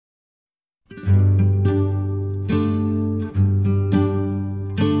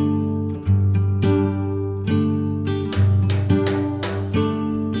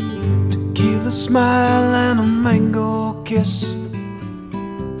smile and a mango kiss.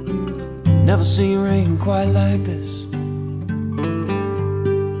 Never seen rain quite like this.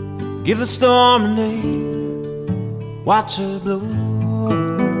 Give the storm a name, watch her blow.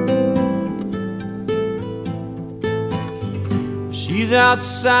 She's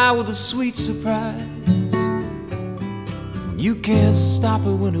outside with a sweet surprise. You can't stop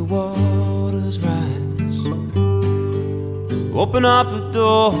her when the waters rise. Open up the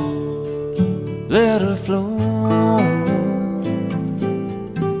door, let her flow.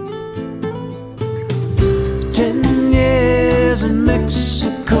 10 years in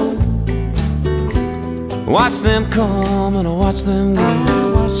Mexico. Watch them come and watch them go.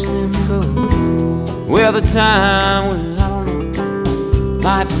 Well, the time when I don't know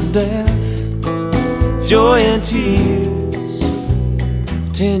life and death, joy and tears.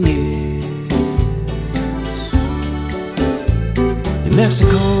 10 years in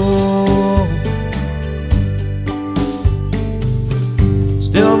Mexico.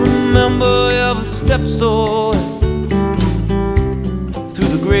 Still remember every step so through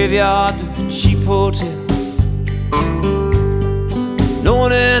the graveyard to the cheap hotel,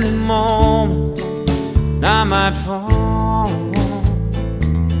 knowing any moment I might fall.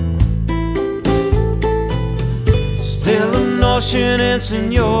 Still a notion in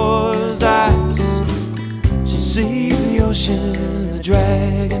Senor's eyes. She sees the ocean, the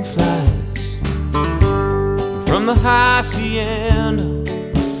dragonflies. From the hacienda,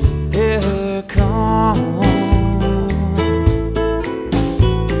 here her come.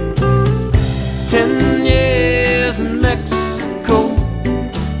 10 years in Mexico.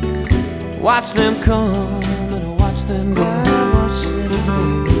 Watch them come and watch them go.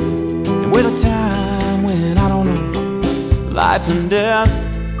 And with a time when I don't know life and death,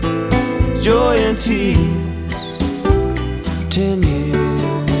 joy and tears. 10 years.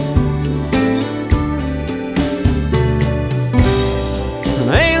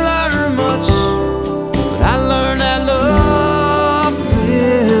 I ain't learned much, but I learned that love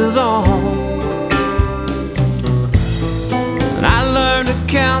is all. And I learned to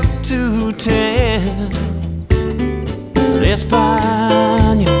count to 10.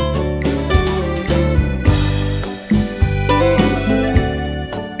 Español.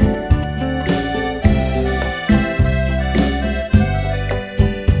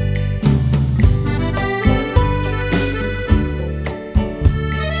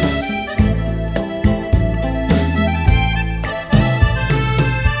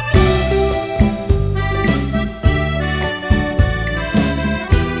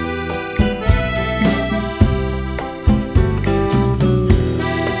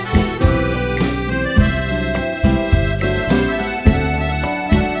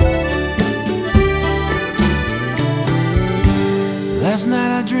 Last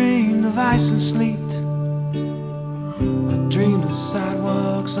night I dreamed of ice and sleet. I dreamed of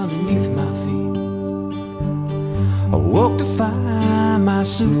sidewalks underneath my feet. I woke to find my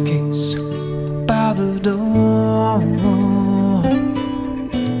suitcase by the door.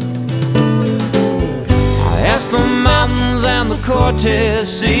 I asked the mountains and the Cortez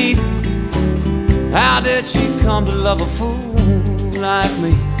Sea, how did she come to love a fool like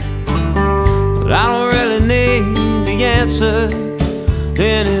me? But I don't really need the answer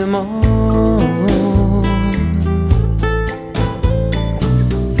anymore.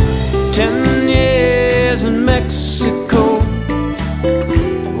 10 years in Mexico.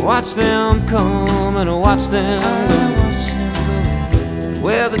 Watch them come and watch them go.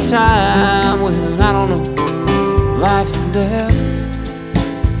 Well, the time when I don't know life and death,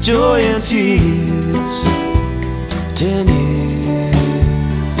 joy and tears. 10 years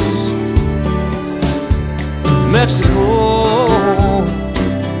Mexico.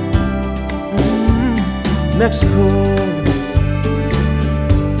 Mexico.